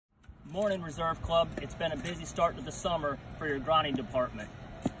Morning, Reserve Club. It's been a busy start to the summer for your grinding department.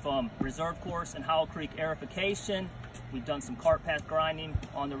 From reserve course and Howell Creek aerification, we've done some cart path grinding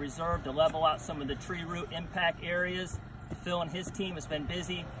on the reserve to level out some of the tree root impact areas. Phil and his team has been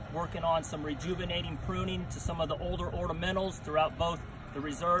busy working on some rejuvenating pruning to some of the older ornamentals throughout both the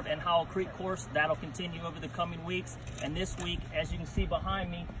reserve and Howell Creek course. That'll continue over the coming weeks. And this week, as you can see behind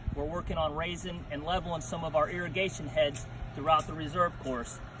me, we're working on raising and leveling some of our irrigation heads throughout the reserve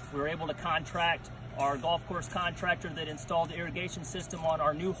course. We were able to contract our golf course contractor that installed the irrigation system on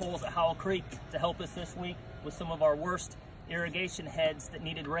our new holes at Howell Creek to help us this week with some of our worst irrigation heads that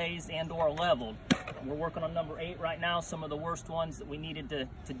needed raised and or leveled. We're working on number 8 right now, some of the worst ones that we needed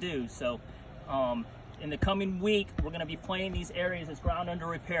to do. So in the coming week, we're going to be playing these areas as ground under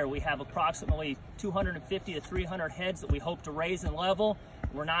repair. We have approximately 250 to 300 heads that we hope to raise and level.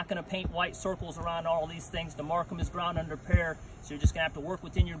 We're not going to paint white circles around all these things to mark them as ground under repair. So you're just going to have to work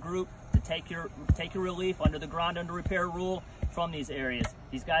within your group to take your relief under the ground under repair rule from these areas.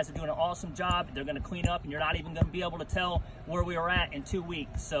 These guys are doing an awesome job. They're going to clean up, and you're not even going to be able to tell where we are at in 2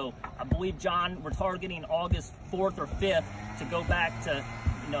 weeks. So I believe, John, we're targeting August 4th or 5th to go back to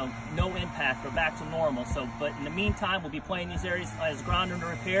no impact or back to normal. So, but in the meantime, we'll be playing these areas as ground under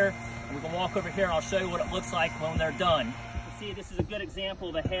repair, and we're going to walk over here and I'll show you what it looks like when they're done. See, this is a good example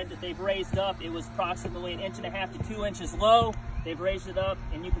of a head that they've raised up. It was approximately 1.5 to 2 inches low. They've raised it up,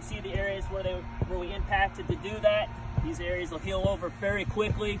 and you can see the areas where we impacted to do that. These areas will heal over very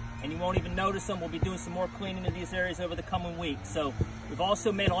quickly, and you won't even notice them. We'll be doing some more cleaning of these areas over the coming weeks. So we've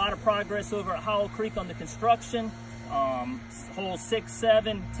also made a lot of progress over at Howell Creek on the construction. Holes 6,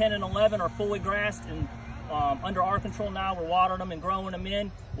 7, 10, and 11 are fully grassed and under our control now. We're watering them and growing them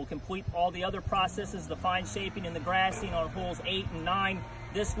in. We'll complete all the other processes, the fine shaping and the grassing on holes 8 and 9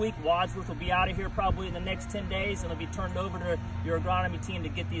 this week. Wadsworth will be out of here probably in the next 10 days, and it'll be turned over to your agronomy team to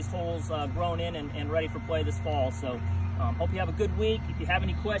get these holes grown in and ready for play this fall. So hope you have a good week. If you have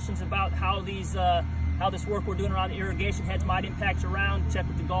any questions about how this work we're doing around the irrigation heads might impact your round, check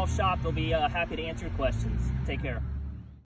with the golf shop. They'll be happy to answer your questions. Take care.